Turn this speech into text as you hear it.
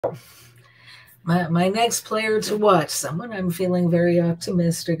My next player to watch, someone I'm feeling very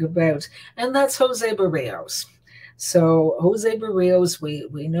optimistic about, and that's Jose Berrios. So Jose Berrios,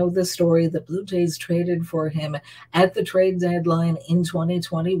 we know the story. The Blue Jays traded for him at the trade deadline in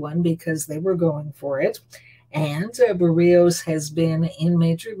 2021 because they were going for it. And Berrios has been in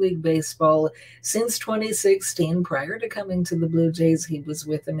Major League Baseball since 2016. Prior to coming to the Blue Jays, he was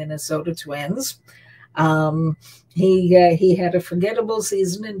with the Minnesota Twins. Um, he had a forgettable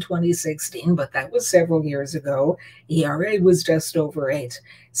season in 2016, but that was several years ago. ERA was just over 8.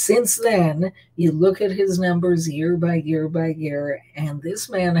 Since then, you look at his numbers year by year by year, and this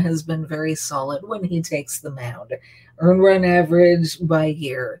man has been very solid when he takes the mound. Earned run average by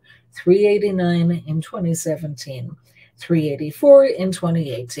year, 389 in 2017, 384 in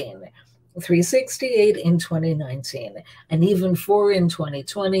 2018. 368 in 2019, and even 4 in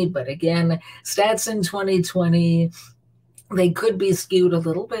 2020. But again, stats in 2020, they could be skewed a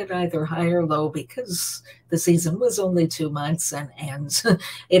little bit either high or low because the season was only 2 months, and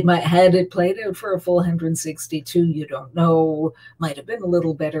it might had it played out for a full 162. You don't know. Might have been a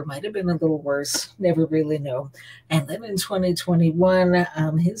little better, might have been a little worse. Never really know. And then in 2021,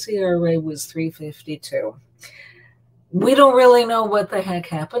 his ERA was 352. We don't really know what the heck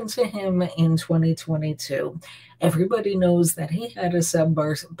happened to him in 2022. Everybody knows that he had a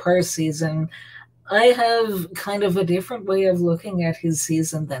subpar season. I have kind of a different way of looking at his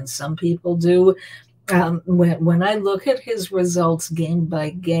season than some people do. When I look at his results game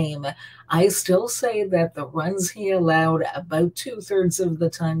by game, I still say that the runs he allowed about 2/3 of the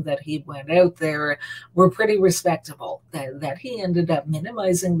time that he went out there were pretty respectable, that he ended up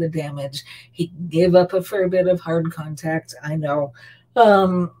minimizing the damage. He gave up a fair bit of hard contact, I know.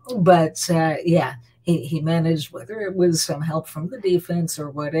 But yeah, he managed, whether it was some help from the defense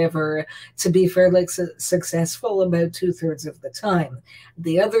or whatever, to be fairly successful about 2/3 of the time.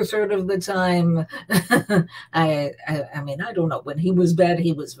 The other third of the time, I mean, I don't know. When he was bad,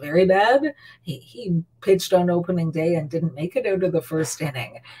 he was very bad. He pitched on opening day and didn't make it out of the first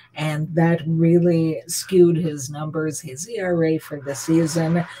inning, and that really skewed his numbers. His ERA for the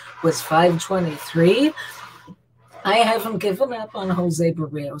season was 5.23. I haven't given up on Jose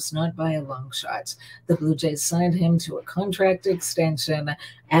Berrios, not by a long shot. The Blue Jays signed him to a contract extension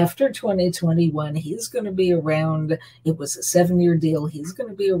after 2021. He's going to be around. It was a 7-year deal. He's going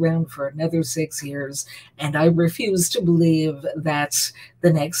to be around for another 6 years. And I refuse to believe that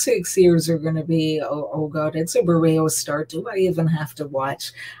the next 6 years are going to be, oh God, it's a Berrios start. Do I even have to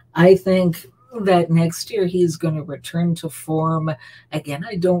watch? I think that next year he's going to return to form. Again,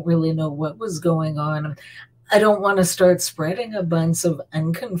 I don't really know what was going on. I don't want to start spreading a bunch of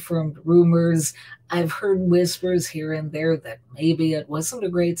unconfirmed rumors. I've heard whispers here and there that maybe it wasn't a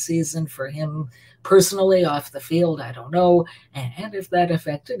great season for him personally off the field. I don't know. And if that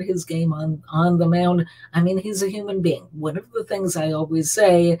affected his game on the mound, I mean, he's a human being. One of the things I always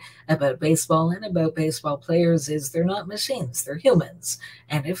say about baseball and about baseball players is they're not machines, they're humans.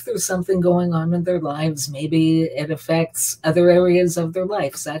 And if there's something going on in their lives, maybe it affects other areas of their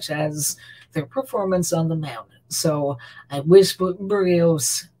life, such as their performance on the mound. So I wish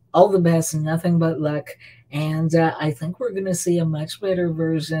Berrios all the best, nothing but luck. And I think we're going to see a much better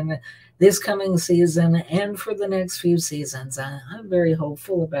version this coming season and for the next few seasons. I'm very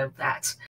hopeful about that.